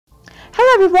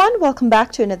Hello everyone, welcome back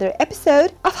to another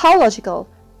episode of How Logical.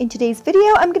 In today's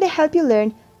video, I'm going to help you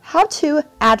learn how to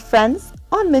add friends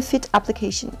on MiFit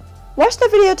application. Watch the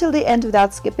video till the end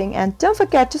without skipping and don't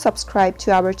forget to subscribe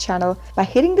to our channel by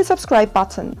hitting the subscribe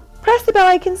button. Press the bell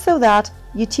icon so that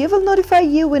YouTube will notify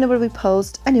you whenever we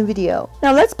post a new video.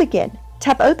 Now let's begin.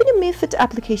 Tap open your MiFit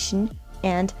application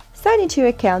and sign into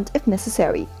your account if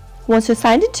necessary. Once you're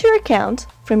signed into your account,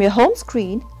 from your home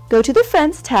screen, go to the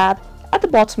Friends tab at the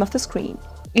bottom of the screen.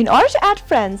 In order to add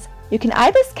friends, you can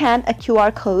either scan a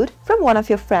QR code from one of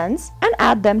your friends and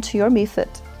add them to your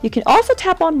MiFit. You can also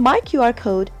tap on My QR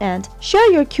Code and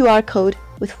share your QR code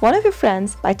with one of your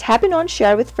friends by tapping on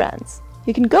Share with Friends.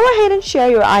 You can go ahead and share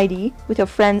your ID with your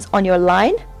friends on your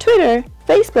Line, Twitter,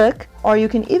 Facebook, or you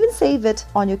can even save it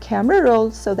on your camera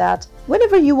roll so that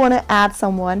whenever you want to add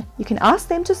someone, you can ask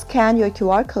them to scan your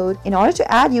QR code in order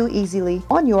to add you easily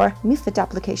on your MiFit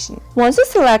application. Once you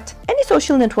select any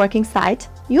social networking site,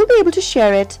 you'll be able to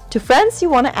share it to friends you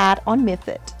want to add on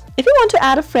MiFit. If you want to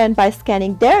add a friend by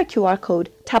scanning their QR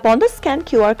code, tap on the Scan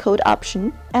QR Code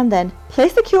option and then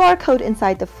place the QR code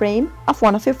inside the frame of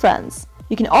one of your friends.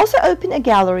 You can also open a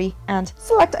gallery and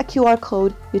select a QR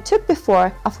code you took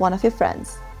before of one of your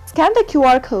friends. Scan the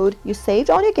QR code you saved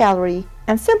on your gallery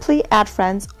and simply add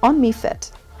friends on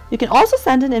MiFit. You can also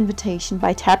send an invitation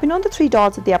by tapping on the three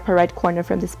dots at the upper right corner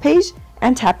from this page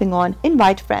and tapping on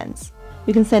Invite Friends.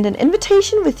 You can send an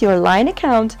invitation with your Line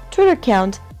account, Twitter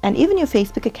account, and even your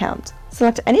Facebook account.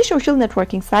 Select any social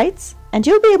networking sites and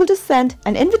you'll be able to send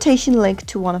an invitation link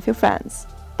to one of your friends.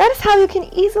 That is how you can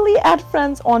easily add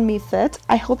friends on MiFit.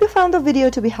 I hope you found the video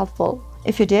to be helpful.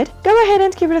 If you did, go ahead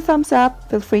and give it a thumbs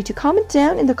up. Feel free to comment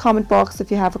down in the comment box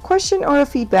if you have a question or a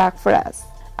feedback for us.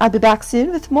 I'll be back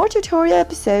soon with more tutorial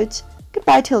episodes.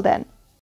 Goodbye till then.